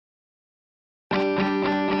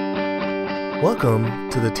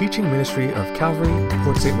Welcome to the teaching ministry of Calvary,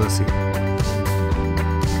 Port St. Lucie.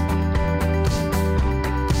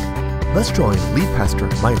 Let's join lead pastor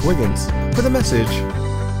Mike Wiggins for the message,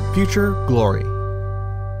 Future Glory.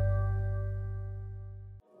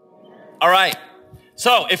 All right.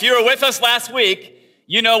 So if you were with us last week,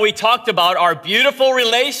 you know we talked about our beautiful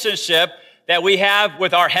relationship that we have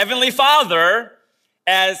with our Heavenly Father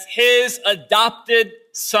as His adopted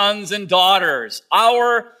sons and daughters.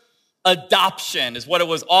 Our adoption is what it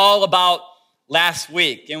was all about last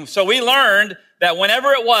week. And so we learned that whenever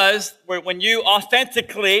it was, when you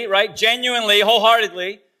authentically, right, genuinely,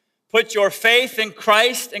 wholeheartedly put your faith in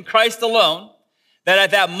Christ and Christ alone, that at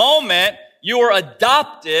that moment you were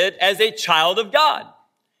adopted as a child of God.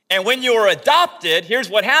 And when you were adopted, here's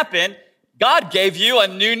what happened. God gave you a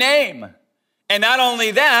new name. And not only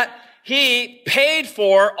that, He paid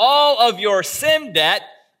for all of your sin debt,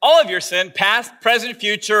 all of your sin, past, present,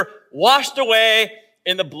 future, washed away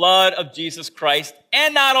in the blood of Jesus Christ.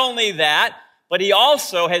 And not only that, but He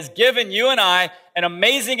also has given you and I an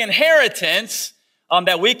amazing inheritance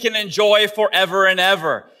that we can enjoy forever and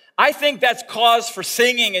ever. I think that's cause for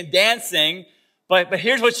singing and dancing, but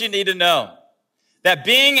here's what you need to know. That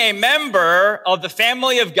being a member of the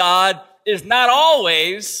family of God is not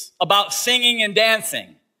always about singing and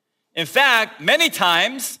dancing. In fact, many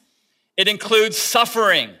times it includes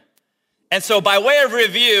suffering. And so by way of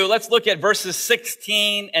review, let's look at verses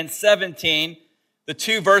 16 and 17, the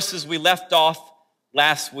two verses we left off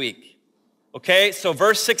last week. Okay, so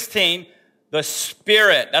verse 16, the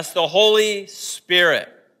Spirit, that's the Holy Spirit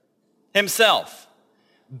Himself,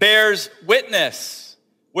 bears witness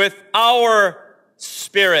with our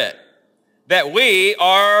spirit that we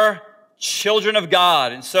are children of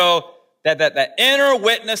God. And so that inner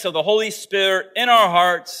witness of the Holy Spirit in our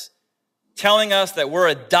hearts telling us that we're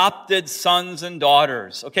adopted sons and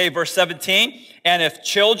daughters. Okay, verse 17, and if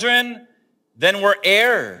children, then we're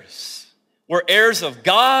heirs. We're heirs of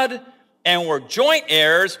God and we're joint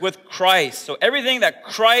heirs with Christ. So everything that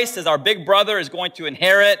Christ as our big brother is going to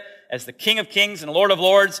inherit as the King of Kings and Lord of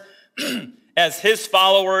Lords, as His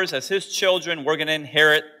followers, as His children, we're going to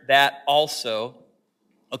inherit that also.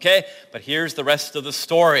 Okay, but here's the rest of the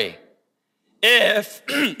story. If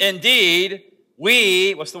indeed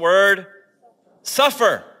we, what's the word?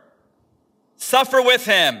 Suffer with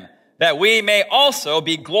Him, that we may also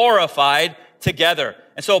be glorified together.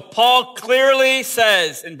 And so Paul clearly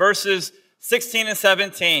says in verses 16 and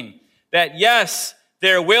 17 that yes,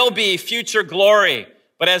 there will be future glory,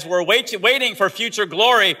 but as we're waiting for future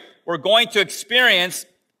glory, we're going to experience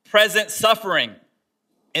present suffering.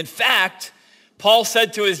 In fact, Paul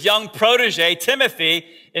said to his young protege, Timothy,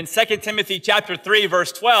 in 2 Timothy chapter 3,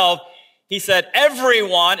 verse 12, he said,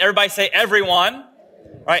 everyone, everybody say everyone,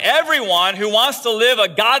 right? Everyone who wants to live a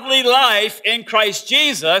godly life in Christ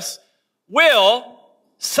Jesus will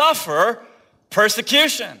suffer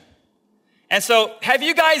persecution. And so have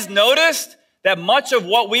you guys noticed that much of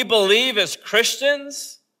what we believe as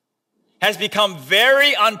Christians has become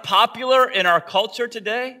very unpopular in our culture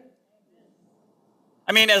today?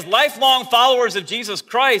 I mean, as lifelong followers of Jesus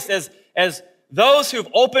Christ, as those who've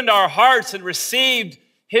opened our hearts and received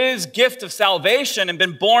His gift of salvation and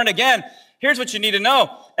been born again, here's what you need to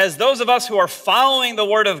know. As those of us who are following the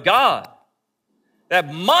Word of God,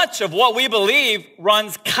 that much of what we believe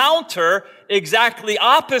runs counter, exactly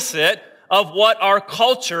opposite of what our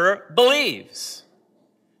culture believes.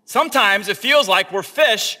 Sometimes it feels like we're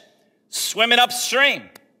fish swimming upstream.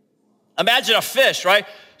 Imagine a fish, right?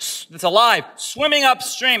 It's alive, swimming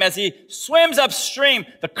upstream. As he swims upstream,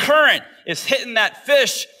 the current is hitting that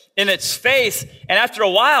fish in its face. And after a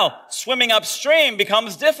while, swimming upstream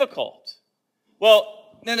becomes difficult.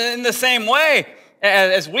 Well, in the same way,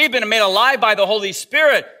 as we've been made alive by the Holy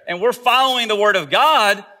Spirit and we're following the Word of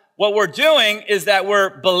God, what we're doing is that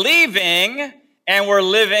we're believing and we're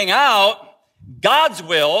living out God's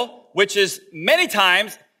will, which is many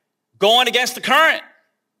times going against the current.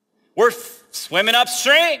 We're swimming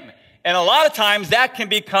upstream. And a lot of times that can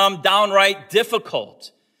become downright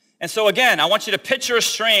difficult. And so again, I want you to picture a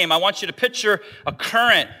stream. I want you to picture a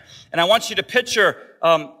current. And I want you to picture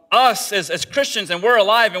us as Christians, and we're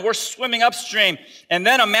alive and we're swimming upstream. And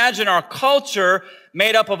then imagine our culture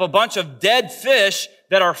made up of a bunch of dead fish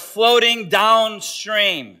that are floating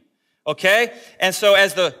downstream. Okay? And so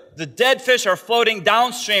as the dead fish are floating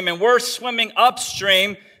downstream and we're swimming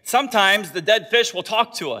upstream, sometimes the dead fish will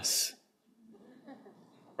talk to us.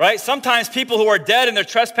 Right? Sometimes people who are dead in their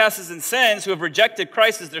trespasses and sins, who have rejected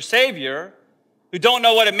Christ as their Savior, who don't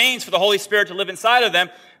know what it means for the Holy Spirit to live inside of them,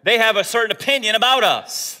 they have a certain opinion about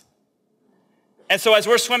us. And so as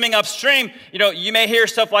we're swimming upstream, you may hear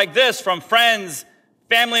stuff like this from friends,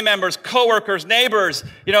 family members, coworkers, neighbors.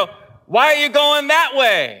 Why are you going that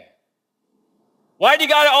way? Why do you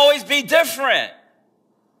got to always be different?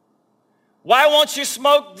 Why won't you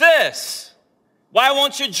smoke this? Why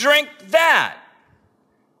won't you drink that?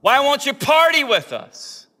 Why won't you party with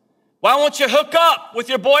us? Why won't you hook up with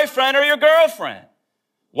your boyfriend or your girlfriend?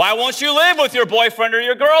 Why won't you live with your boyfriend or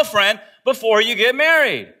your girlfriend before you get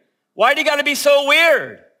married? Why do you got to be so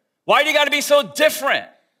weird? Why do you got to be so different?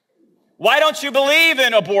 Why don't you believe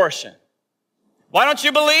in abortion? Why don't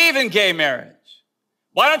you believe in gay marriage?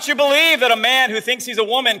 Why don't you believe that a man who thinks he's a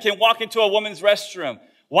woman can walk into a woman's restroom?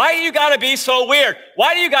 Why do you got to be so weird?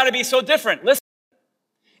 Why do you got to be so different? Listen,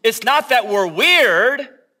 it's not that we're weird.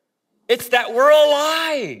 It's that we're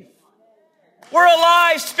alive. We're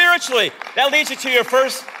alive spiritually. That leads you to your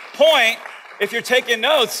first point. If you're taking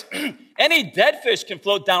notes, any dead fish can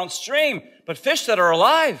float downstream, but fish that are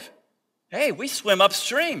alive, hey, we swim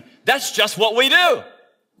upstream. That's just what we do.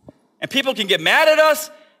 And people can get mad at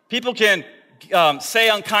us. People can say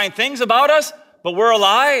unkind things about us, but we're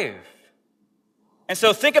alive. And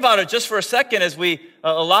so think about it just for a second as we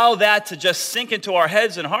allow that to just sink into our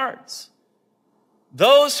heads and hearts.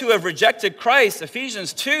 Those who have rejected Christ,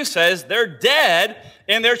 Ephesians 2 says they're dead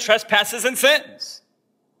in their trespasses and sins.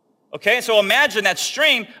 Okay, so imagine that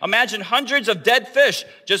stream. Imagine hundreds of dead fish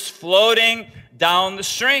just floating down the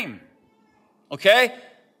stream. Okay?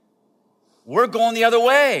 We're going the other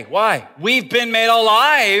way. Why? We've been made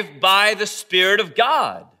alive by the Spirit of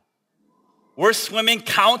God. We're swimming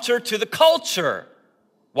counter to the culture.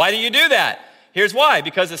 Why do you do that? Here's why.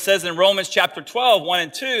 Because it says in Romans chapter 12, 1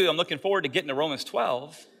 and 2, I'm looking forward to getting to Romans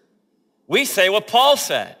 12. We say what Paul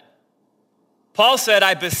said. Paul said,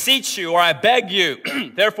 I beseech you, or I beg you,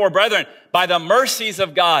 therefore, brethren, by the mercies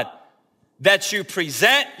of God, that you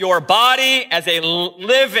present your body as a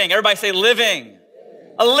living, everybody say living,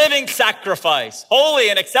 a living sacrifice, holy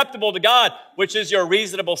and acceptable to God, which is your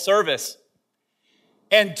reasonable service.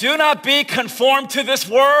 And do not be conformed to this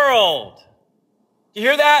world. You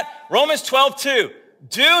hear that? Romans 12:2.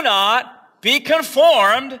 Do not be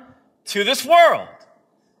conformed to this world.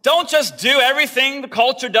 Don't just do everything the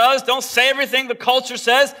culture does. Don't say everything the culture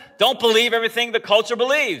says. Don't believe everything the culture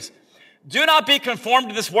believes. Do not be conformed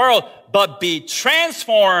to this world, but be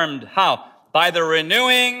transformed. How? By the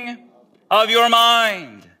renewing of your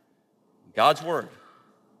mind. God's word.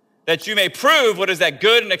 That you may prove what is that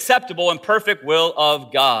good and acceptable and perfect will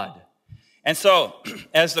of God. And so,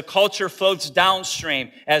 as the culture floats downstream,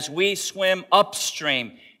 as we swim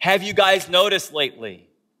upstream, have you guys noticed lately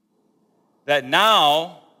that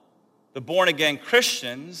now the born-again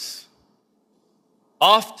Christians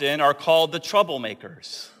often are called the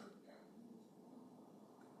troublemakers?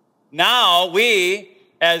 Now we,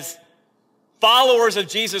 as followers of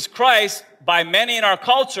Jesus Christ, by many in our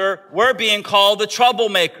culture, we're being called the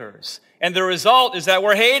troublemakers. And the result is that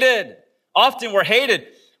we're hated. Often we're hated,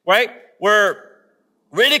 right? We're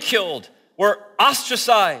ridiculed. We're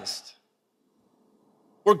ostracized.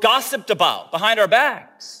 We're gossiped about behind our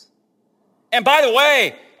backs. And by the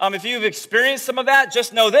way, if you've experienced some of that,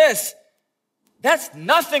 just know this. That's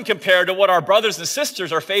nothing compared to what our brothers and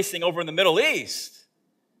sisters are facing over in the Middle East.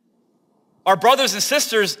 Our brothers and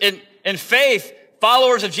sisters in faith,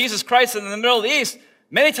 followers of Jesus Christ in the Middle East,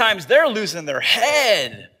 many times they're losing their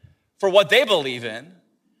head for what they believe in.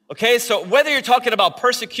 Okay, so whether you're talking about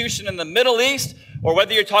persecution in the Middle East or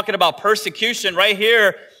whether you're talking about persecution right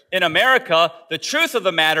here in America, the truth of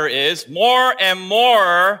the matter is more and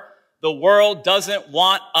more the world doesn't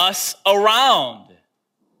want us around.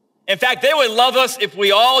 In fact, they would love us if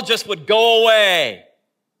we all just would go away.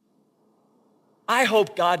 I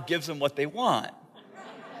hope God gives them what they want.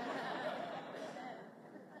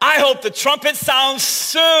 I hope the trumpet sounds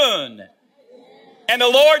soon and the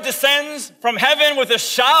Lord descends from heaven with a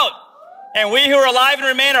shout, and we who are alive and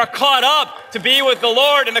remain are caught up to be with the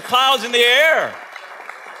Lord in the clouds in the air.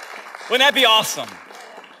 Wouldn't that be awesome?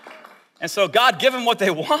 And so God give them what they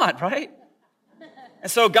want, right? And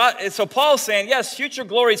so Paul's saying, yes, future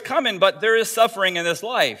glory is coming, but there is suffering in this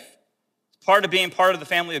life. It's part of being part of the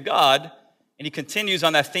family of God. And he continues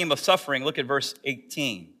on that theme of suffering. Look at verse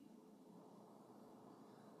 18.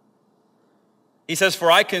 He says,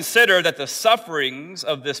 for I consider that the sufferings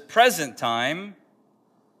of this present time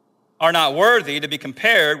are not worthy to be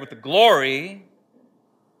compared with the glory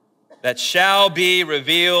that shall be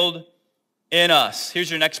revealed in us. Here's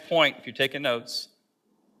your next point if you're taking notes.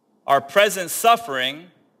 Our present suffering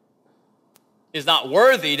is not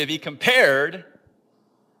worthy to be compared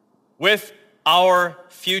with our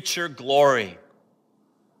future glory.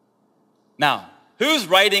 Now, Who's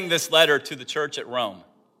writing this letter to the church at Rome?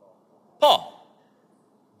 Paul.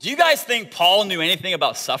 Do you guys think Paul knew anything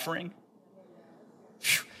about suffering?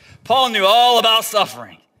 Phew. Paul knew all about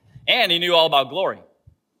suffering, and he knew all about glory.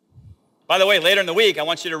 By the way, later in the week, I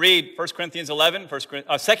want you to read 1 Corinthians 11,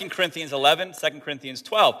 2 Corinthians 11, 2 Corinthians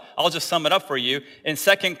 12. I'll just sum it up for you. In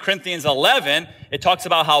 2 Corinthians 11, it talks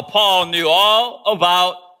about how Paul knew all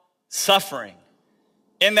about suffering.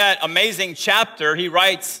 In that amazing chapter, he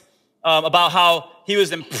writes about how he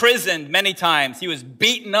was imprisoned many times, he was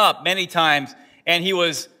beaten up many times, and he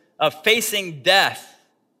was facing death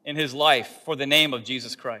in his life for the name of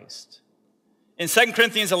Jesus Christ. In 2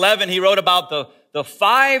 Corinthians 11, he wrote about the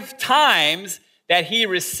 5 times that he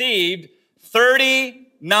received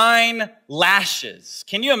 39 lashes.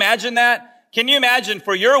 Can you imagine that? Can you imagine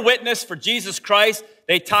for your witness for Jesus Christ,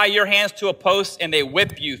 they tie your hands to a post and they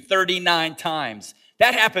whip you 39 times.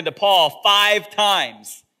 That happened to Paul 5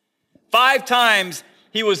 times. 5 times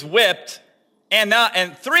he was whipped, and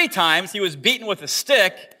 3 times he was beaten with a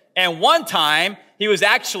stick, and 1 time he was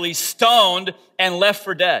actually stoned and left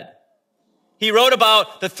for dead. He wrote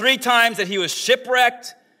about the 3 times that he was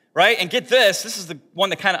shipwrecked, right? And get this is the one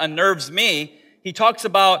that kind of unnerves me. He talks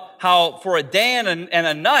about how for a day and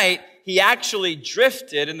a night, he actually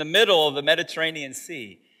drifted in the middle of the Mediterranean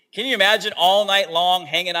Sea. Can you imagine all night long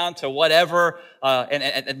hanging on to whatever, and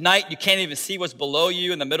at night you can't even see what's below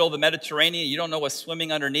you in the middle of the Mediterranean. You don't know what's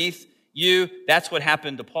swimming underneath you. That's what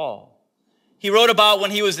happened to Paul. He wrote about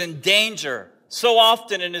when he was in danger. So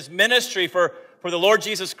often in his ministry for the Lord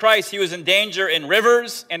Jesus Christ, he was in danger in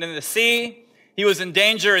rivers and in the sea. He was in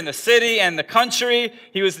danger in the city and the country.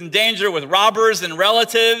 He was in danger with robbers and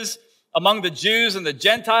relatives among the Jews and the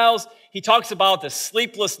Gentiles. He talks about the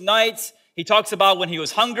sleepless nights. He talks about when he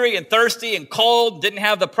was hungry and thirsty and cold, didn't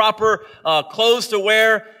have the proper clothes to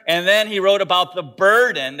wear. And then he wrote about the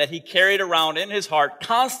burden that he carried around in his heart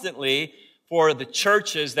constantly for the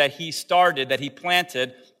churches that he started, that he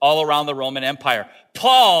planted all around the Roman Empire.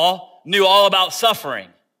 Paul knew all about suffering,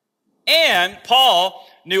 and Paul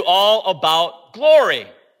knew all about glory.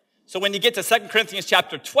 So when you get to 2 Corinthians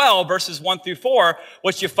chapter 12, verses 1 through 4,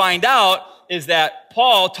 what you find out is that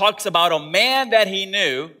Paul talks about a man that he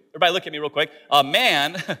knew. Everybody look at me real quick. A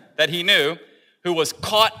man that he knew who was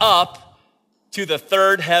caught up to the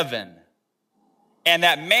third heaven. And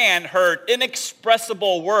that man heard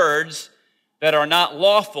inexpressible words that are not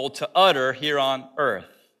lawful to utter here on earth.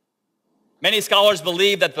 Many scholars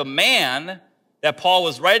believe that the man that Paul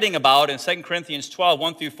was writing about in 2 Corinthians 12,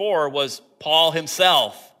 1 through 4 was Paul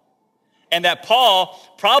himself. And that Paul,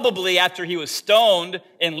 probably after he was stoned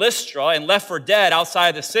in Lystra and left for dead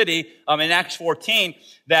outside the city in Acts 14,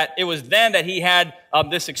 that it was then that he had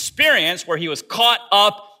this experience where he was caught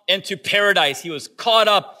up into paradise. He was caught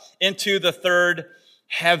up into the third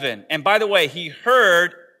heaven. And by the way, he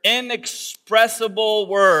heard inexpressible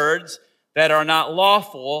words that are not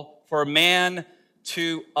lawful for man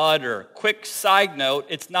to utter. Quick side note,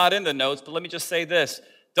 it's not in the notes, but let me just say this.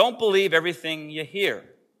 Don't believe everything you hear.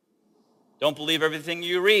 Don't believe everything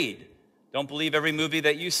you read. Don't believe every movie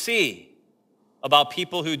that you see about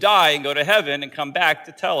people who die and go to heaven and come back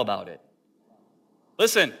to tell about it.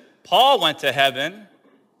 Listen, Paul went to heaven.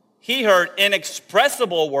 He heard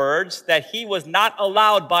inexpressible words that he was not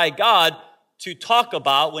allowed by God to talk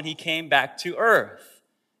about when he came back to earth.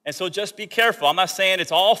 And so just be careful. I'm not saying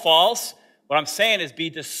it's all false. What I'm saying is be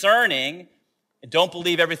discerning and don't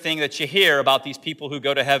believe everything that you hear about these people who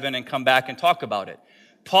go to heaven and come back and talk about it.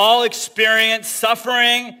 Paul experienced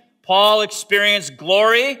suffering. Paul experienced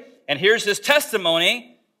glory. And here's his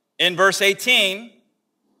testimony in verse 18.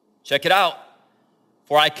 Check it out.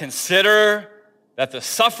 For I consider that the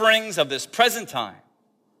sufferings of this present time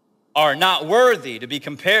are not worthy to be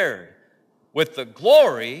compared with the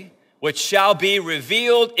glory which shall be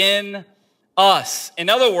revealed in us. In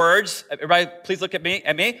other words, everybody, please look at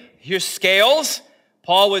me. Here's scales.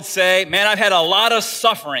 Paul would say, man, I've had a lot of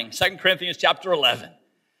suffering, 2 Corinthians chapter 11.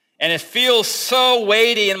 And it feels so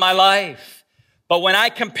weighty in my life. But when I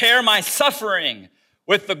compare my suffering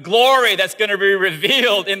with the glory that's going to be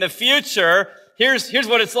revealed in the future, here's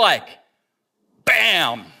what it's like.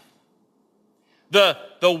 Bam! The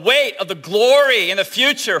weight of the glory in the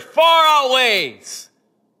future far outweighs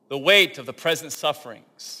the weight of the present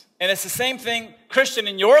sufferings. And it's the same thing, Christian,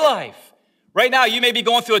 in your life. Right now, you may be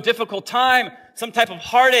going through a difficult time, some type of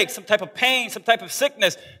heartache, some type of pain, some type of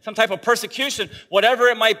sickness, some type of persecution, whatever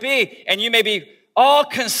it might be, and you may be all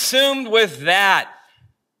consumed with that.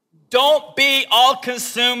 Don't be all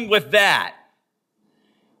consumed with that.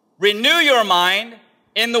 Renew your mind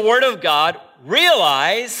in the Word of God.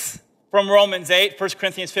 Realize from Romans 8, 1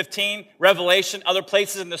 Corinthians 15, Revelation, other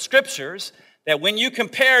places in the Scriptures, that when you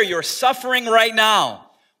compare your suffering right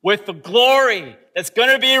now with the glory that's going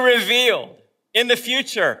to be revealed in the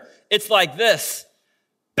future, it's like this.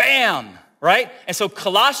 Bam, right? And so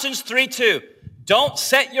Colossians 3:2, don't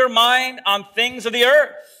set your mind on things of the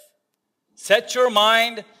earth. Set your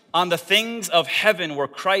mind on the things of heaven where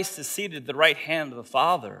Christ is seated at the right hand of the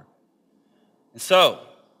Father. And so,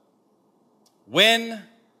 when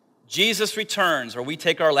Jesus returns or we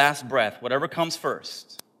take our last breath, whatever comes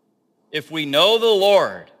first, if we know the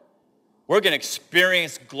Lord, we're going to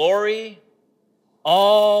experience glory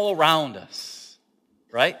all around us,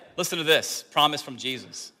 right? Listen to this promise from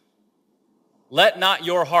Jesus. Let not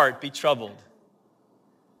your heart be troubled.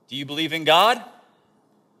 Do you believe in God?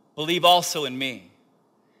 Believe also in me.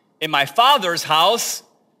 In my Father's house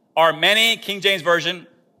are many, King James Version,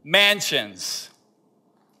 mansions.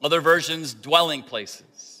 Other versions, dwelling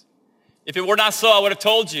places. If it were not so, I would have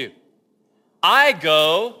told you. I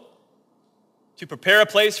go to prepare a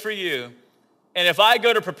place for you. And if I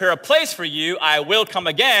go to prepare a place for you, I will come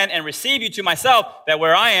again and receive you to myself, that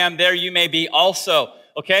where I am, there you may be also.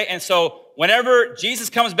 Okay? And so whenever Jesus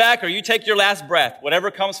comes back or you take your last breath,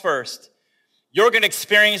 whatever comes first, you're going to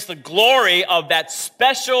experience the glory of that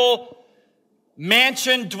special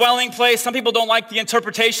mansion dwelling place. Some people don't like the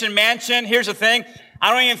interpretation mansion. Here's the thing.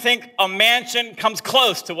 I don't even think a mansion comes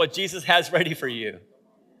close to what Jesus has ready for you.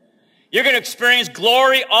 You're going to experience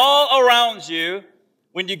glory all around you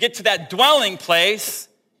when you get to that dwelling place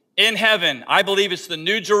in heaven. I believe it's the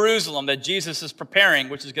New Jerusalem that Jesus is preparing,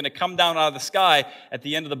 which is going to come down out of the sky at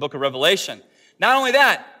the end of the book of Revelation. Not only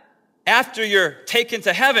that, after you're taken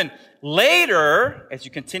to heaven, later, as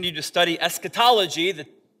you continue to study eschatology, the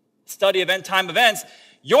study of end-time events,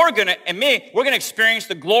 we're going to experience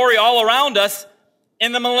the glory all around us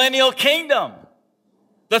in the millennial kingdom,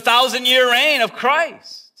 the 1,000-year reign of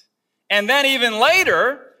Christ. And then even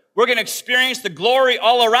later, we're going to experience the glory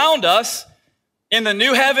all around us in the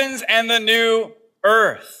new heavens and the new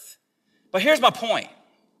earth. But here's my point.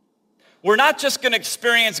 We're not just going to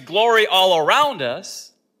experience glory all around us,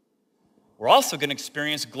 we're also going to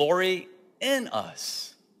experience glory in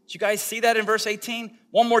us. Did you guys see that in verse 18?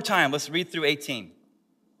 One more time, let's read through 18.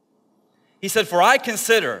 He said, for I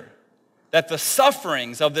consider that the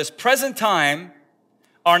sufferings of this present time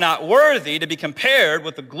are not worthy to be compared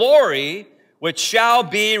with the glory which shall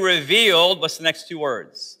be revealed. What's the next two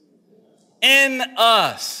words? In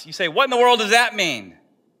us. You say, what in the world does that mean?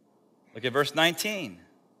 Look at verse 19.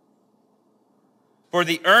 For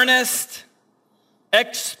the earnest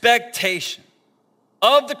expectation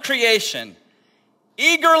of the creation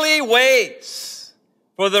eagerly waits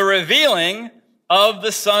for the revealing of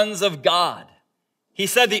the sons of God. He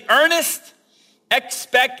said the earnest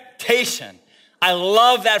expectation. I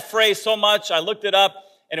love that phrase so much. I looked it up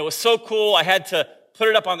and it was so cool. I had to put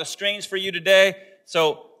it up on the screens for you today.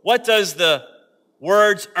 So what does the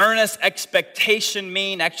words earnest expectation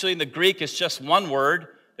mean? Actually, in the Greek, it's just one word.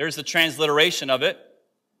 There's the transliteration of it.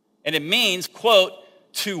 And it means, quote,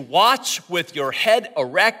 to watch with your head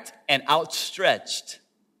erect and outstretched.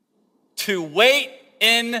 To wait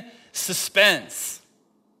in suspense.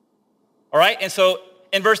 All right? And so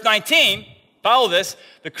in verse 19, follow this,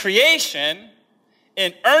 the creation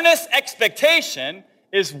in earnest expectation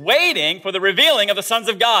is waiting for the revealing of the sons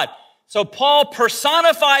of God. So Paul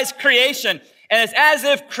personifies creation, and it's as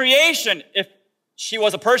if creation, if she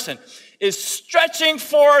was a person, is stretching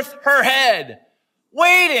forth her head,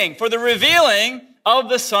 waiting for the revealing of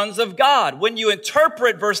the sons of God. When you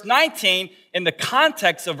interpret verse 19 in the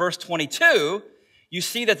context of verse 22, you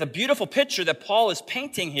see that the beautiful picture that Paul is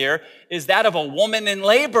painting here is that of a woman in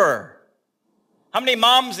labor. How many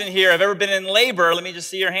moms in here have ever been in labor? Let me just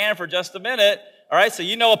see your hand for just a minute. All right, so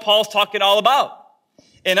you know what Paul's talking all about.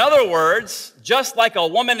 In other words, just like a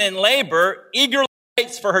woman in labor eagerly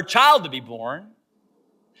waits for her child to be born,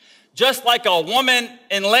 just like a woman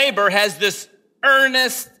in labor has this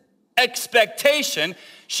earnest expectation,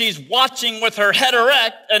 she's watching with her head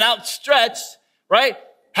erect and outstretched, right?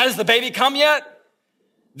 Has the baby come yet?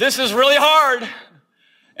 This is really hard.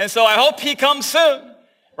 And so I hope he comes soon,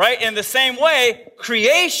 right? In the same way,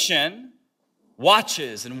 creation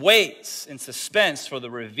watches and waits in suspense for the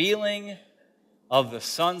revealing of the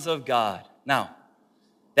sons of God. Now,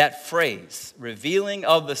 that phrase, revealing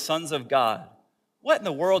of the sons of God, what in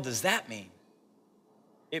the world does that mean?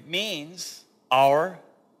 It means our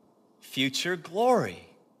future glory.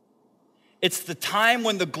 It's the time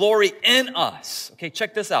when the glory in us. Okay,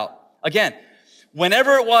 check this out. Again,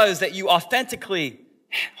 whenever it was that you authentically,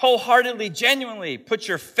 wholeheartedly, genuinely put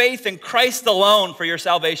your faith in Christ alone for your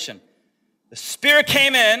salvation, the Spirit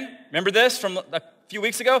came in, remember this from a few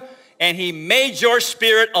weeks ago, and he made your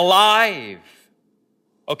spirit alive.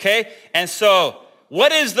 Okay? And so,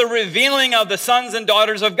 what is the revealing of the sons and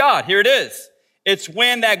daughters of God? Here it is. It's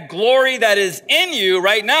when that glory that is in you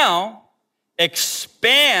right now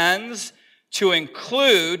expands to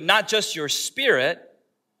include not just your spirit,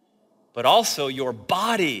 but also your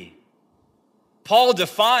body. Paul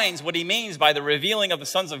defines what he means by the revealing of the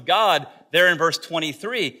sons of God there in verse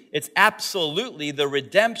 23. It's absolutely the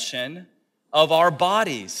redemption of our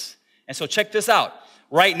bodies. And so check this out.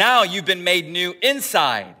 Right now, you've been made new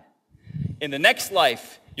inside. In the next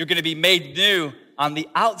life, you're going to be made new on the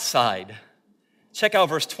outside. Check out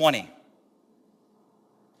verse 20.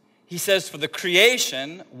 He says, for the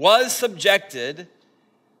creation was subjected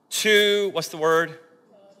to, what's the word?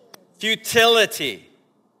 Futility.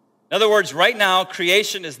 In other words, right now,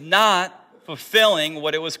 creation is not fulfilling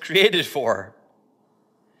what it was created for.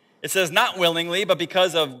 It says not willingly, but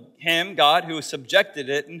because of him, God, who subjected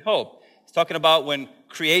it in hope. It's talking about when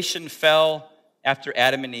creation fell after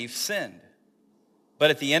Adam and Eve sinned. But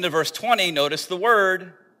at the end of verse 20, notice the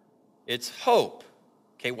word, it's hope.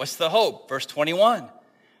 Okay, what's the hope? Verse 21.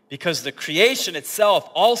 Because the creation itself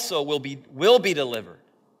also will be delivered.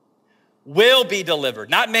 Will be delivered,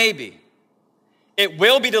 not maybe. It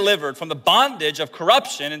will be delivered from the bondage of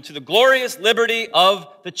corruption into the glorious liberty of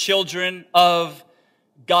the children of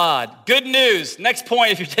God. Good news. Next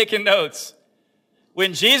point, if you're taking notes.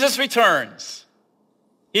 When Jesus returns,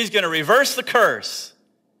 he's going to reverse the curse.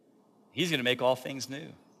 He's going to make all things new.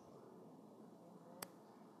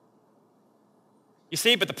 You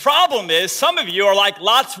see, but the problem is some of you are like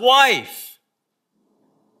Lot's wife.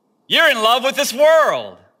 You're in love with this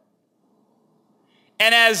world.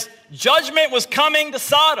 And as judgment was coming to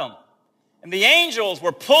Sodom, and the angels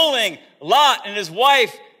were pulling Lot and his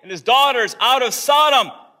wife and his daughters out of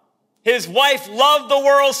Sodom, his wife loved the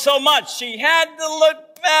world so much, she had to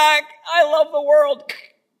look back. I love the world.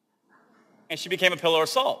 And she became a pillar of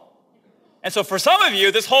salt. And so for some of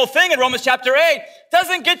you, this whole thing in Romans chapter 8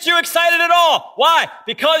 doesn't get you excited at all. Why?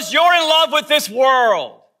 Because you're in love with this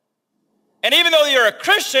world. And even though you're a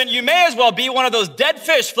Christian, you may as well be one of those dead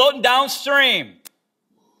fish floating downstream.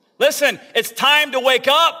 Listen, it's time to wake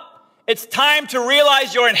up. It's time to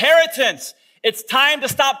realize your inheritance. It's time to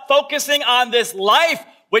stop focusing on this life,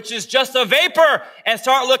 which is just a vapor, and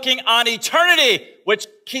start looking on eternity, which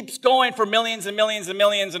keeps going for millions and millions and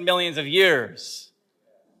millions and millions of years.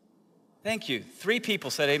 Thank you. 3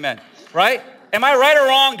 people said amen. Right? Am I right or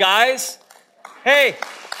wrong, guys? Hey,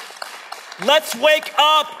 let's wake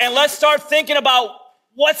up and let's start thinking about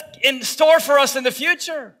what's in store for us in the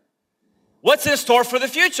future. What's in store for the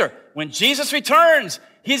future? When Jesus returns,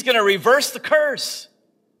 he's going to reverse the curse.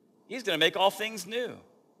 He's going to make all things new.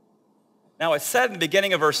 Now, it said in the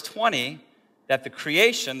beginning of verse 20 that the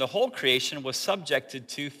creation, the whole creation, was subjected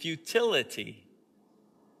to futility.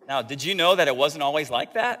 Now, did you know that it wasn't always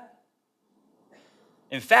like that?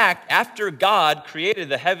 In fact, after God created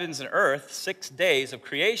the heavens and earth, 6 days of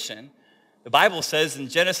creation, the Bible says in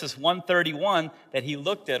Genesis 1:31 that he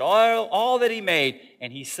looked at all that he made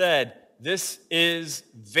and he said, this is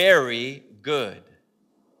very good.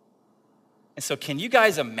 And so can you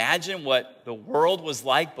guys imagine what the world was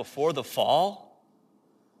like before the fall?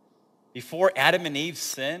 Before Adam and Eve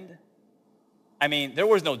sinned? I mean, there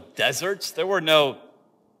was no deserts. There were no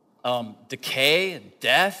decay and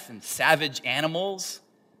death and savage animals.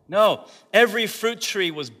 No, every fruit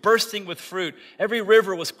tree was bursting with fruit. Every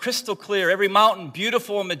river was crystal clear. Every mountain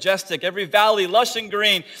beautiful and majestic. Every valley lush and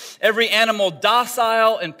green. Every animal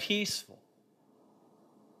docile and peaceful.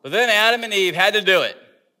 But then Adam and Eve had to do it.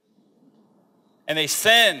 And they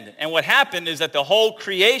sinned. And what happened is that the whole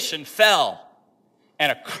creation fell.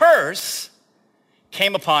 And a curse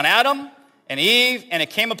came upon Adam and Eve, and it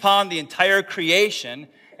came upon the entire creation.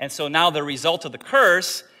 And so now the result of the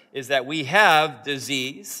curse is that we have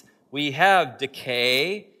disease, we have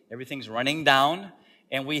decay, everything's running down,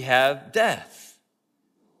 and we have death.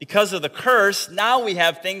 Because of the curse, now we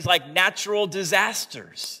have things like natural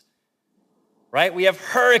disasters, right? We have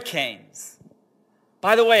hurricanes.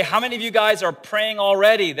 By the way, how many of you guys are praying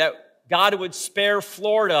already that God would spare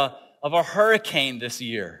Florida of a hurricane this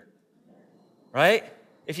year, right?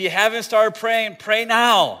 If you haven't started praying, pray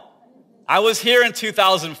now. I was here in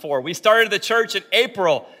 2004. We started the church in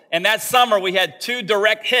April, and that summer we had 2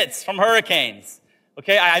 direct hits from hurricanes.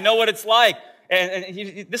 Okay, I know what it's like,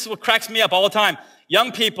 and this is what cracks me up all the time.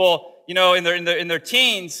 Young people, you know, in their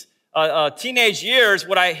teens, teenage years,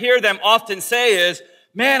 what I hear them often say is,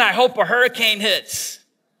 "Man, I hope a hurricane hits."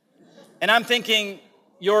 And I'm thinking,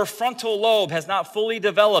 your frontal lobe has not fully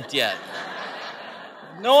developed yet.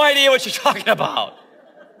 No idea what you're talking about.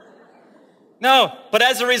 No, but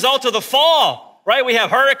as a result of the fall, right, we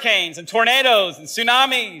have hurricanes and tornadoes and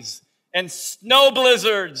tsunamis and snow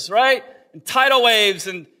blizzards, right, and tidal waves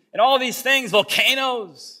and all these things,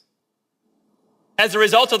 volcanoes. As a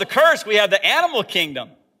result of the curse, we have the animal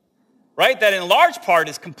kingdom, right, that in large part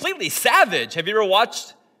is completely savage. Have you ever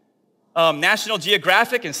watched National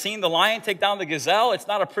Geographic and seen the lion take down the gazelle? It's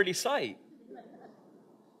not a pretty sight.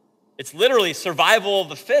 It's literally survival of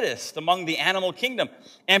the fittest among the animal kingdom.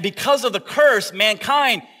 And because of the curse,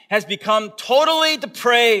 mankind has become totally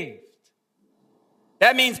depraved.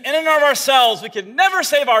 That means in and of ourselves, we can never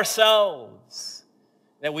save ourselves.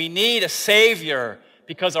 That we need a Savior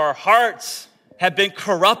because our hearts have been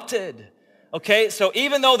corrupted. Okay, so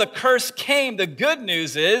even though the curse came, the good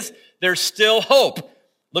news is there's still hope.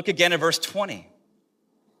 Look again at verse 20.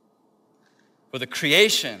 For the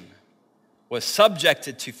creation was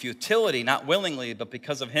subjected to futility, not willingly, but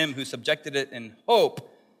because of him who subjected it in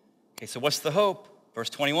hope. Okay, so what's the hope? Verse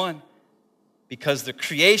 21. Because the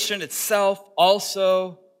creation itself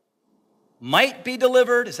also might be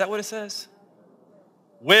delivered. Is that what it says?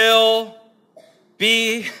 Will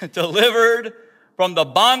be delivered from the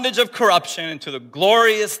bondage of corruption into the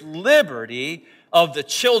glorious liberty of the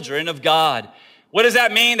children of God. What does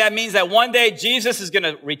that mean? That means that one day Jesus is going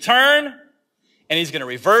to return and he's going to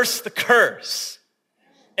reverse the curse.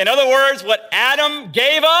 In other words, what Adam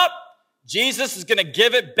gave up, Jesus is going to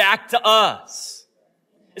give it back to us.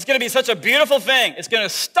 It's going to be such a beautiful thing. It's going to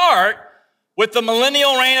start with the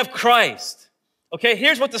millennial reign of Christ. Okay,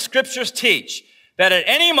 here's what the scriptures teach. That at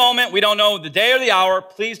any moment, we don't know the day or the hour.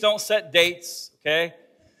 Please don't set dates, okay?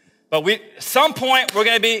 But at some point, we're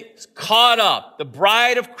going to be caught up. The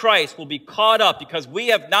bride of Christ will be caught up because we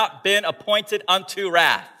have not been appointed unto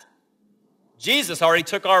wrath. Jesus already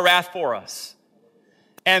took our wrath for us.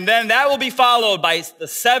 And then that will be followed by the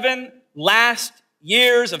 7 last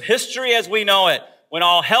years of history as we know it, when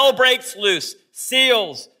all hell breaks loose,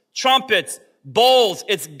 seals, trumpets, bowls.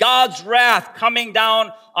 It's God's wrath coming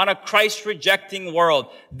down on a Christ-rejecting world.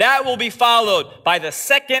 That will be followed by the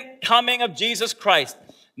second coming of Jesus Christ.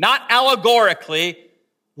 Not allegorically,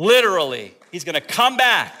 literally. He's going to come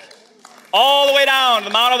back all the way down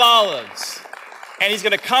the Mount of Olives. And he's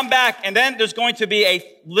going to come back, and then there's going to be a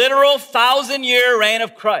literal 1,000-year reign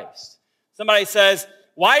of Christ. Somebody says,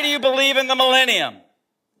 why do you believe in the millennium?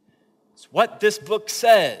 It's what this book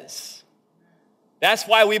says. That's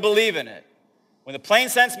why we believe in it. When the plain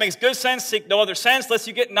sense makes good sense, seek no other sense lest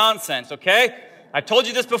you get nonsense, okay? I've told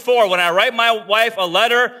you this before. When I write my wife a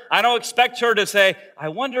letter, I don't expect her to say, I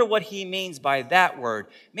wonder what he means by that word.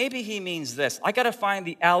 Maybe he means this. I got to find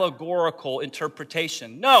the allegorical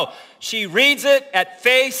interpretation. No, she reads it at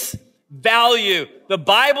face value. The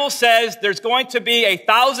Bible says there's going to be a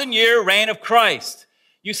 1,000-year reign of Christ.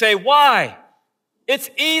 You say, why? It's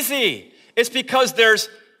easy. It's because there's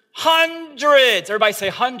hundreds, everybody say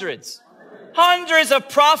hundreds, hundreds of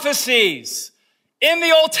prophecies in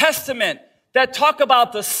the Old Testament that talk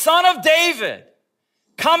about the Son of David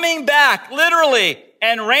coming back, literally,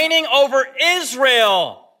 and reigning over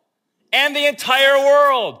Israel and the entire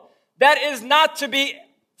world. That is not to be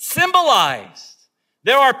symbolized.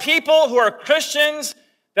 There are people who are Christians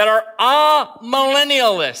that are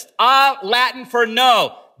amillennialist, Latin for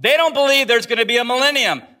no. They don't believe there's going to be a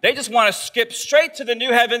millennium. They just want to skip straight to the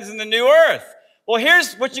new heavens and the new earth. Well,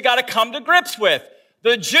 here's what you got to come to grips with.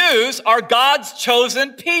 The Jews are God's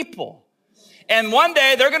chosen people. And one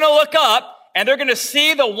day they're going to look up and they're going to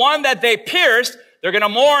see the one that they pierced. They're going to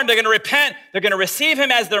mourn. They're going to repent. They're going to receive him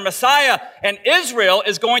as their Messiah. And Israel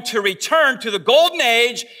is going to return to the golden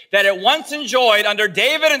age that it once enjoyed under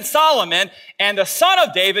David and Solomon. And the Son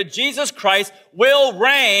of David, Jesus Christ, will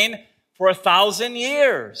reign for 1,000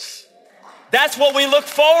 years. That's what we look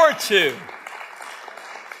forward to.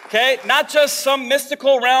 Okay? Not just some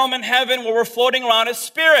mystical realm in heaven where we're floating around as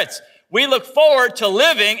spirits. We look forward to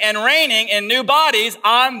living and reigning in new bodies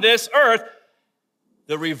on this earth.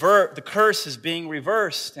 The curse is being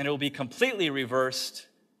reversed, and it will be completely reversed,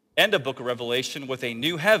 end of book of Revelation, with a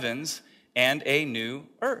new heavens and a new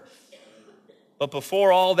earth. But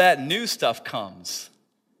before all that new stuff comes,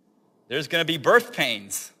 there's going to be birth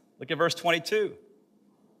pains. Look at verse 22.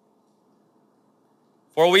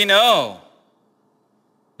 For we know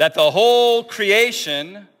that the whole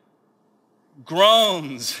creation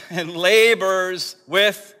groans and labors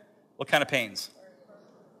with what kind of pains?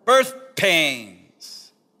 Birth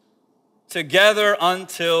pains. Together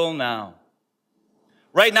until now.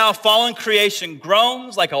 Right now, fallen creation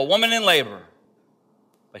groans like a woman in labor.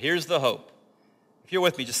 But here's the hope. If you're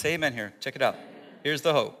with me, just say amen here. Check it out. Here's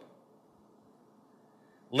the hope.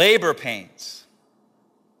 Labor pains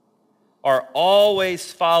are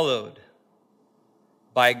always followed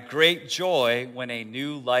by great joy when a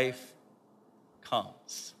new life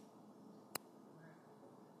comes.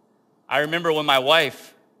 I remember when my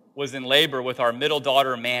wife was in labor with our middle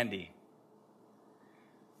daughter, Mandy.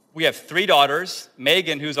 We have 3 daughters.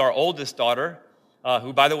 Megan, who's our oldest daughter,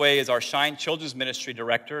 who, by the way, is our Shine Children's Ministry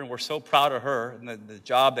director, and we're so proud of her and the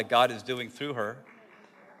job that God is doing through her.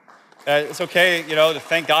 It's okay, to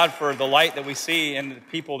thank God for the light that we see in the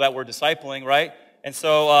people that we're discipling, right? And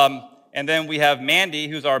so, and then we have Mandy,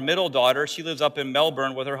 who's our middle daughter. She lives up in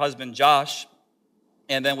Melbourne with her husband, Josh.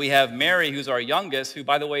 And then we have Mary, who's our youngest, who,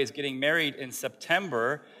 by the way, is getting married in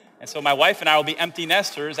September. And so my wife and I will be empty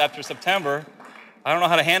nesters after September. I don't know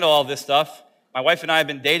how to handle all this stuff. My wife and I have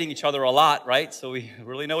been dating each other a lot, right? So we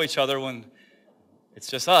really know each other when it's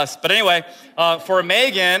just us. But anyway, for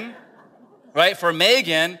Megan,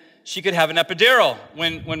 she could have an epidural.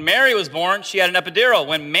 When Mary was born, she had an epidural.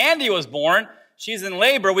 When Mandy was born, she's in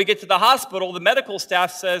labor. We get to the hospital. The medical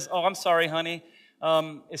staff says, "Oh, I'm sorry, honey.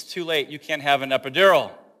 It's too late. You can't have an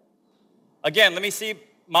epidural." Again, let me see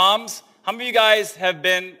moms. How many moms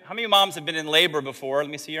have been in labor before?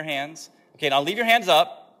 Let me see your hands. Okay, now leave your hands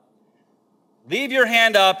up. Leave your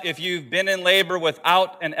hand up if you've been in labor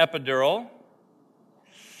without an epidural.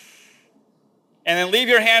 And then leave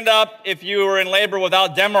your hand up if you were in labor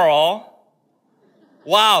without Demerol.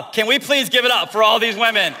 Wow, can we please give it up for all these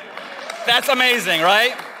women? That's amazing,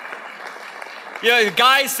 right?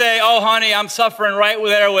 Guys say, "Oh, honey, I'm suffering right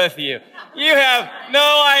there with you." You have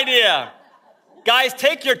no idea. Guys,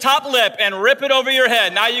 take your top lip and rip it over your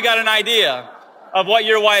head. Now you got an idea of what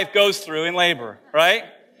your wife goes through in labor, right?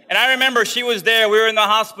 And I remember she was there. We were in the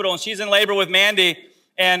hospital, and she's in labor with Mandy.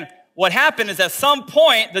 And what happened is at some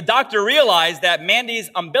point, the doctor realized that Mandy's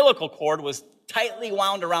umbilical cord was tightly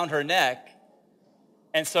wound around her neck.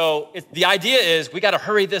 And so the idea is we got to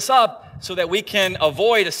hurry this up so that we can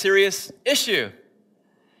avoid a serious issue.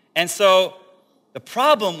 And so the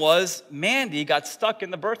problem was Mandy got stuck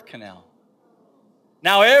in the birth canal.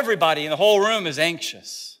 Now everybody in the whole room is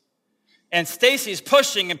anxious. And Stacy's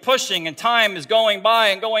pushing and pushing, and time is going by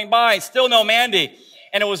and going by, still no Mandy.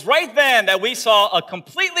 And it was right then that we saw a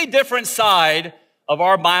completely different side of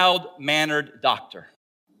our mild-mannered doctor.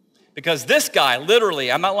 Because this guy, literally,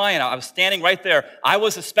 I'm not lying, I was standing right there. I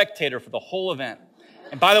was a spectator for the whole event.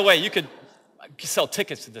 And by the way, you could sell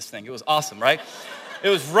tickets to this thing. It was awesome, right? It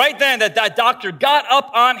was right then that doctor got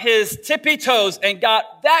up on his tippy toes and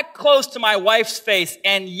got that close to my wife's face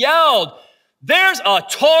and yelled, "There's a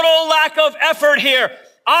total lack of effort here.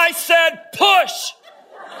 I said push."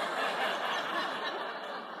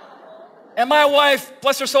 And my wife,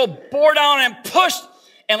 bless her soul, bore down and pushed,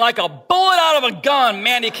 and like a bullet out of a gun,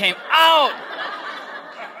 Mandy came out.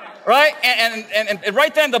 Right? And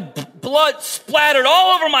right then, the blood splattered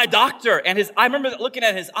all over my doctor. And I remember looking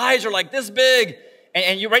at his eyes are like this big.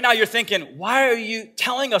 And right now you're thinking, why are you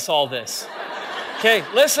telling us all this? Okay,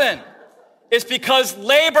 listen. It's because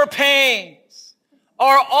labor pains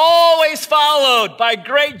are always followed by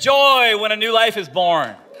great joy when a new life is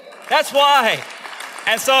born. That's why.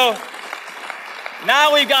 And so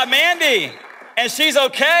now we've got Mandy, and she's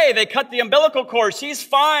okay. They cut the umbilical cord. She's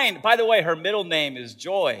fine. By the way, her middle name is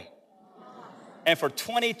Joy. And for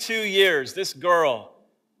 22 years, this girl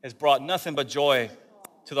has brought nothing but joy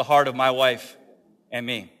to the heart of my wife and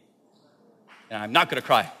me. And I'm not going to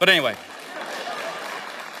cry. But anyway.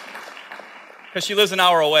 Because she lives an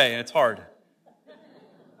hour away, and it's hard.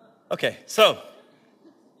 Okay, so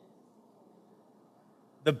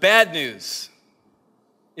the bad news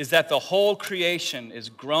is that the whole creation is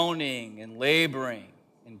groaning and laboring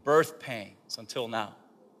in birth pains until now.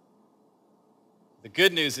 The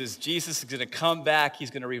good news is Jesus is going to come back.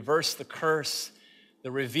 He's going to reverse the curse,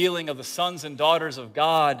 the revealing of the sons and daughters of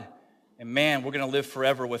God. And man, we're going to live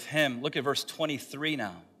forever with him. Look at verse 23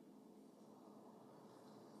 now.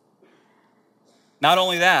 Not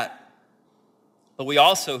only that, but we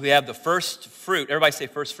also who have the first fruit, everybody say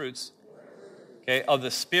first fruits, okay, of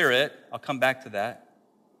the Spirit. I'll come back to that.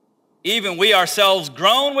 Even we ourselves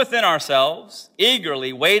groan within ourselves,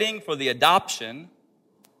 eagerly waiting for the adoption,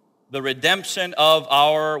 the redemption of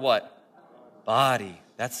our what? Body.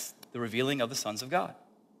 That's the revealing of the sons of God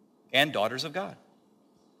and daughters of God.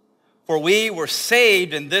 For we were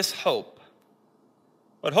saved in this hope.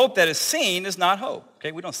 But hope that is seen is not hope.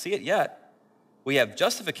 Okay, we don't see it yet. We have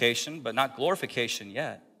justification, but not glorification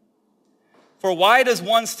yet. For why does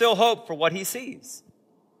one still hope for what he sees?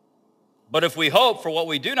 But if we hope for what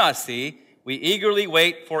we do not see, we eagerly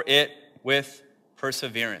wait for it with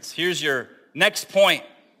perseverance. Here's your next point.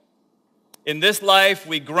 In this life,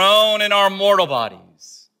 we groan in our mortal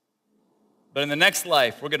bodies. But in the next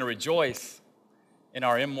life, we're going to rejoice in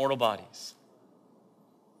our immortal bodies.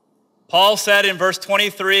 Paul said in verse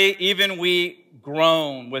 23, even we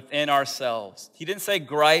groan within ourselves. He didn't say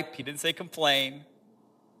gripe. He didn't say complain.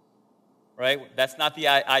 Right? That's not the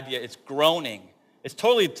idea. It's groaning. It's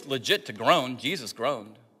totally legit to groan. Jesus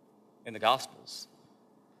groaned in the Gospels.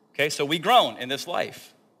 Okay, so we groan in this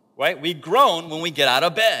life. Right? We groan when we get out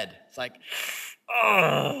of bed. It's like,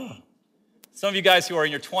 ugh. Some of you guys who are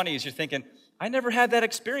in your 20s, you're thinking, I never had that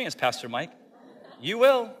experience, Pastor Mike. You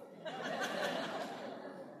will.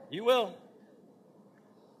 You will.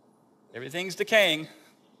 Everything's decaying.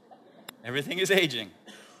 Everything is aging.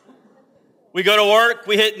 We go to work,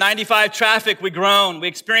 we hit 95 traffic, we groan. We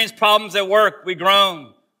experience problems at work, we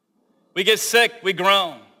groan. We get sick, we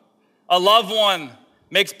groan. A loved one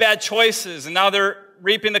makes bad choices, and now they're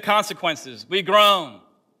reaping the consequences. We groan.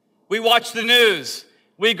 We watch the news,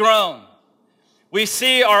 we groan. We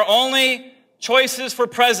see our only choices for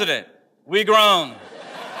president, we groan.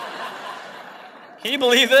 Can you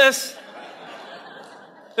believe this?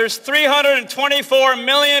 There's 324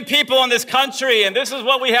 million people in this country, and this is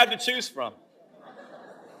what we have to choose from.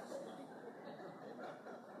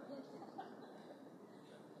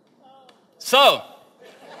 So,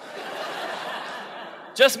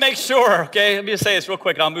 just make sure, okay, let me just say this real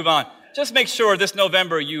quick and I'll move on. Just make sure this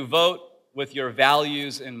November you vote with your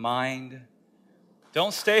values in mind.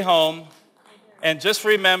 Don't stay home, and just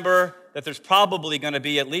remember that there's probably going to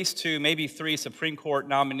be at least 2, maybe 3 Supreme Court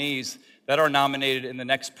nominees that are nominated in the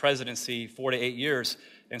next presidency, 4 to 8 years.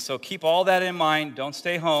 And so keep all that in mind. Don't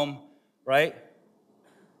stay home, right?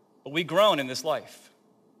 But we groan in this life.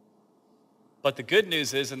 But the good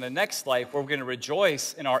news is in the next life, we're going to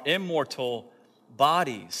rejoice in our immortal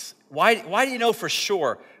bodies. Why do you know for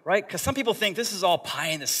sure, right? Because some people think this is all pie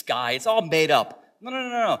in the sky. It's all made up.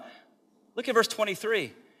 No. Look at verse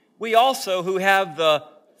 23. We also who have the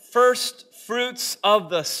first fruits of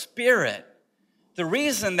the Spirit. The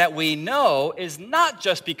reason that we know is not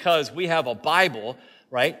just because we have a Bible,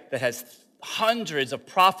 right, that has hundreds of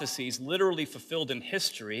prophecies literally fulfilled in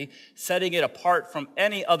history, setting it apart from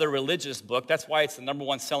any other religious book. That's why it's the number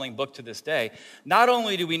 1 selling book to this day. Not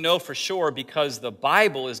only do we know for sure because the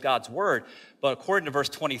Bible is God's word, but according to verse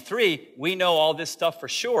 23, we know all this stuff for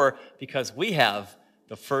sure because we have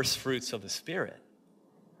the first fruits of the Spirit.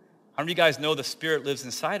 How many of you guys know the Spirit lives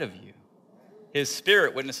inside of you? His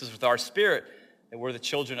Spirit witnesses with our spirit that we're the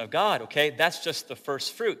children of God, okay? That's just the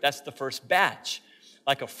first fruit. That's the first batch.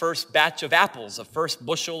 Like a first batch of apples, a first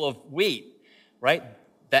bushel of wheat, right?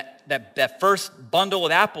 That first bundle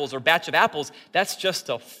of apples or batch of apples, that's just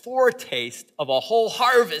a foretaste of a whole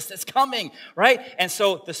harvest that's coming, right? And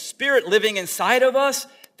so the Spirit living inside of us,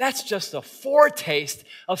 that's just a foretaste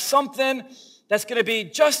of something that's going to be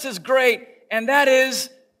just as great, and that is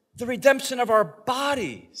the redemption of our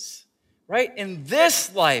bodies, right? In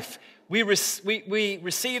this life, we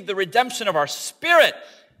receive the redemption of our spirit.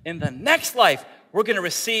 In the next life, we're going to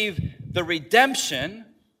receive the redemption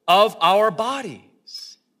of our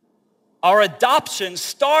bodies. Our adoption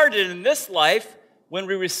started in this life when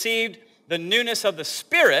we received the newness of the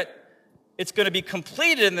Spirit. It's going to be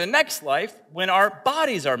completed in the next life when our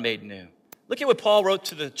bodies are made new. Look at what Paul wrote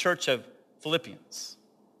to the church of Philippians.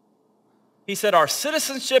 He said, our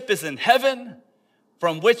citizenship is in heaven,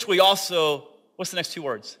 from which we also, what's the next 2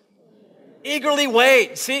 words? Eagerly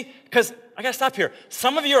wait. See, because I got to stop here.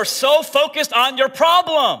 Some of you are so focused on your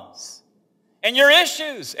problems and your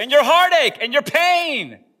issues and your heartache and your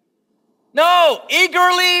pain. No,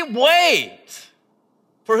 eagerly wait.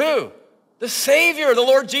 For who? The Savior, the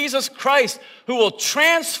Lord Jesus Christ, who will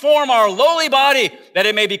transform our lowly body that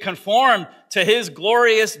it may be conformed to His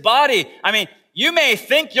glorious body. I mean, you may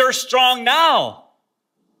think you're strong now.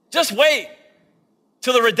 Just wait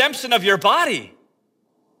till the redemption of your body.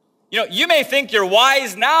 You know, you may think you're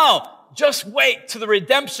wise now. Just wait till the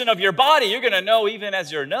redemption of your body. You're going to know even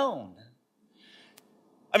as you're known.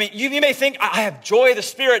 I mean, you may think, I have joy of the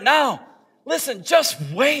Spirit now. Listen, just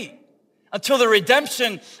wait until the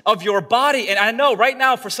redemption of your body. And I know right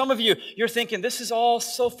now for some of you, you're thinking, this is all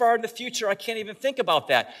so far in the future, I can't even think about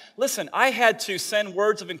that. Listen, I had to send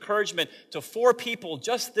words of encouragement to 4 people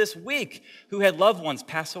just this week who had loved ones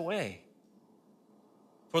pass away.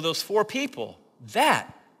 For those 4 people,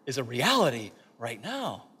 that is a reality right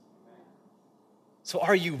now. So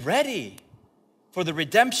are you ready for the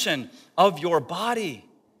redemption of your body?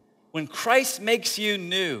 When Christ makes you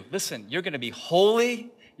new, listen, you're going to be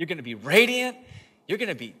holy, you're going to be radiant, you're going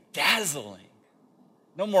to be dazzling.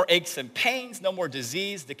 No more aches and pains, no more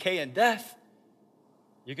disease, decay, and death.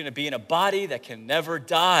 You're going to be in a body that can never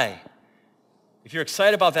die. If you're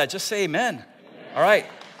excited about that, just say amen. Amen. All right,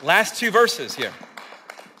 last 2 verses here.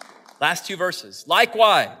 Last 2 verses.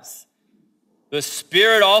 Likewise, The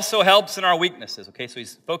Spirit also helps in our weaknesses. Okay, so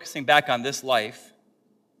he's focusing back on this life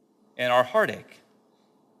and our heartache.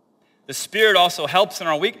 The Spirit also helps in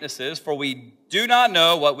our weaknesses, for we do not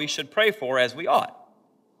know what we should pray for as we ought.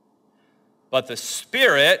 But the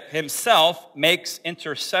Spirit himself makes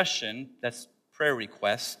intercession, that's prayer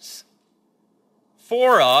requests,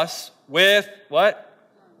 for us with what?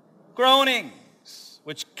 Groanings,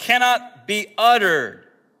 which cannot be uttered.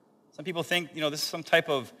 Some people think, this is some type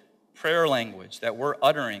of prayer language that we're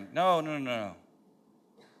uttering. No.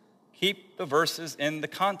 Keep the verses in the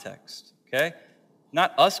context, okay?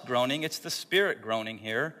 Not us groaning, it's the Spirit groaning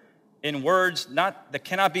here in words that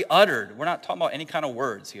cannot be uttered. We're not talking about any kind of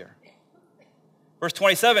words here. Verse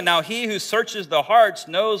 27, now he who searches the hearts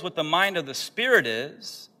knows what the mind of the Spirit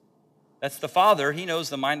is. That's the Father. He knows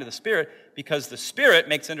the mind of the Spirit because the Spirit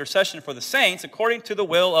makes intercession for the saints according to the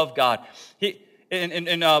will of God.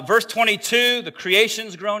 In verse 22, the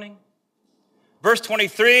creation's groaning. Verse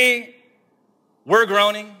 23, we're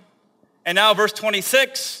groaning. And now verse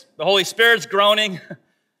 26, the Holy Spirit's groaning.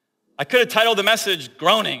 I could have titled the message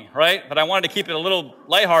Groaning, right? But I wanted to keep it a little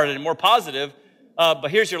lighthearted and more positive.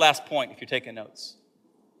 But here's your last point if you're taking notes.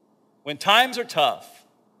 When times are tough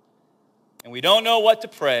and we don't know what to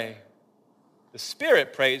pray, the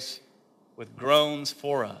Spirit prays with groans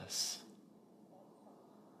for us.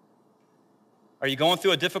 Are you going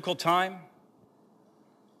through a difficult time?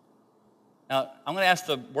 Now, I'm going to ask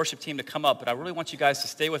the worship team to come up, but I really want you guys to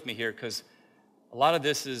stay with me here because a lot of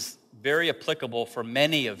this is very applicable for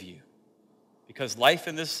many of you because life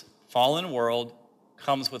in this fallen world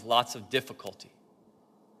comes with lots of difficulty.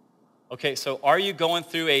 Okay, so are you going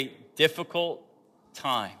through a difficult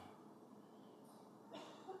time?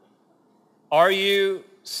 Are you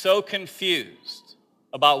so confused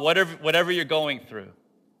about whatever you're going through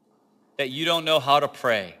that you don't know how to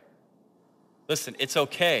pray? Listen, it's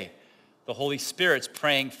okay. The Holy Spirit's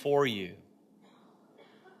praying for you.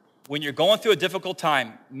 When you're going through a difficult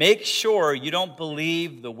time, make sure you don't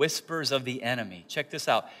believe the whispers of the enemy. Check this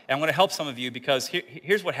out. And I'm going to help some of you because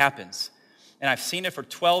here's what happens. And I've seen it for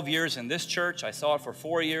 12 years in this church. I saw it for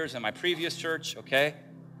 4 years in my previous church, okay?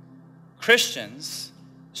 Christians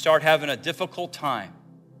start having a difficult time.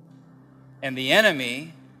 And the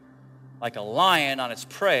enemy, like a lion on its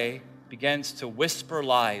prey, begins to whisper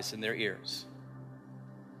lies in their ears.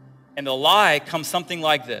 And the lie comes something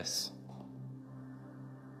like this.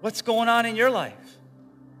 What's going on in your life?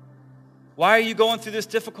 Why are you going through this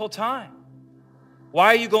difficult time? Why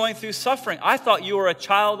are you going through suffering? I thought you were a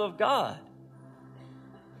child of God.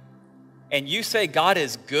 And you say God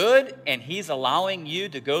is good and he's allowing you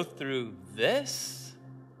to go through this?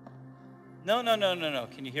 No.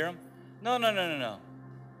 Can you hear him? No.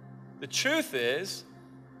 The truth is,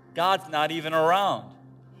 God's not even around.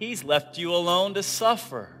 He's left you alone to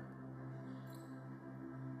suffer.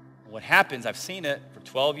 What happens, I've seen it for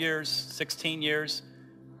 12 years, 16 years,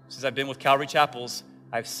 since I've been with Calvary Chapels,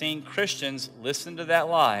 I've seen Christians listen to that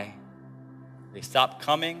lie. They stop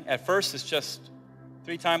coming. At first, it's just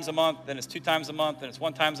 3 times a month, then it's 2 times a month, then it's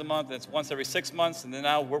 1 time a month, then it's once every 6 months, and then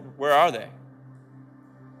now where are they?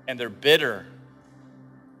 And they're bitter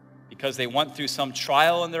because they went through some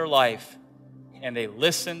trial in their life and they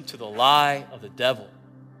listened to the lie of the devil.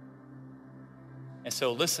 And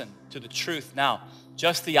so listen to the truth now.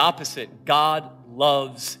 Just the opposite. God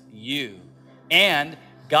loves you. And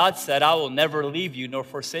God said, I will never leave you nor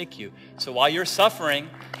forsake you. So while you're suffering,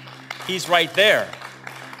 he's right there.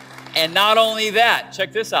 And not only that,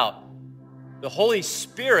 check this out. The Holy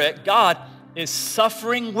Spirit, God, is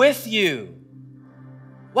suffering with you.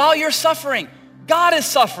 While you're suffering, God is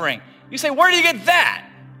suffering. You say, where do you get that?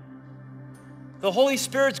 The Holy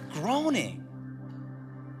Spirit's groaning.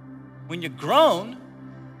 When you groan,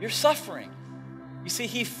 you're suffering. You see,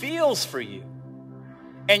 he feels for you.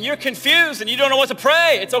 And you're confused and you don't know what to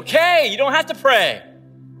pray. It's okay. You don't have to pray.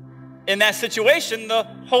 In that situation, the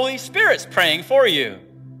Holy Spirit's praying for you.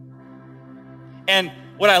 And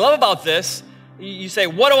what I love about this, you say,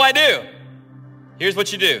 what do I do? Here's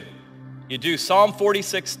what you do. You do Psalm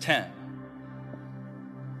 46:10.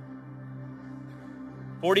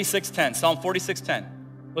 46:10, Psalm 46:10.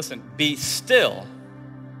 Listen, be still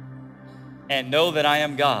and know that I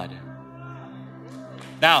am God.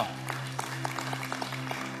 Now,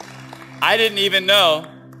 I didn't even know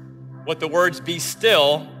what the words be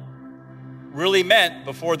still really meant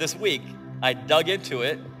before this week. I dug into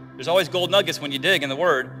it. There's always gold nuggets when you dig in the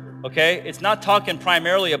word, okay? It's not talking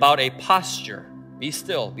primarily about a posture. Be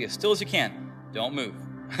still. Be as still as you can. Don't move.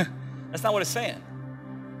 That's not what it's saying.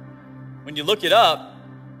 When you look it up,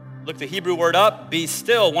 look the Hebrew word up, be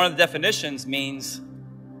still, one of the definitions means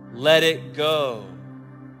let it go.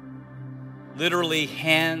 literally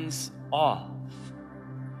hands off.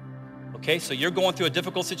 Okay, so you're going through a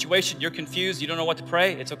difficult situation, you're confused, you don't know what to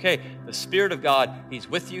pray, it's okay. The Spirit of God, He's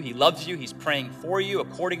with you, He loves you, He's praying for you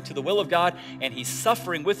according to the will of God, and He's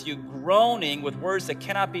suffering with you, groaning with words that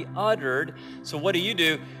cannot be uttered. So what do?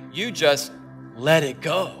 You just let it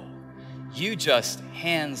go. You just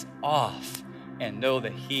hands off and know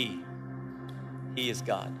that He is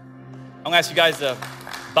God. I'm going to ask you guys to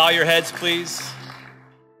bow your heads, please.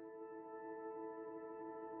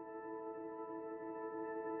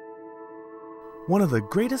 One of the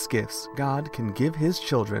greatest gifts God can give His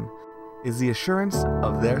children is the assurance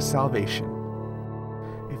of their salvation.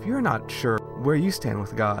 If you're not sure where you stand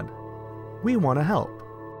with God, we want to help.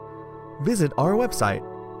 Visit our website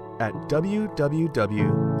at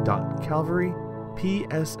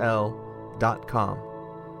www.calvarypsl.com.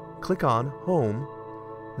 Click on Home,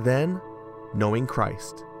 then Knowing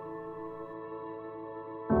Christ.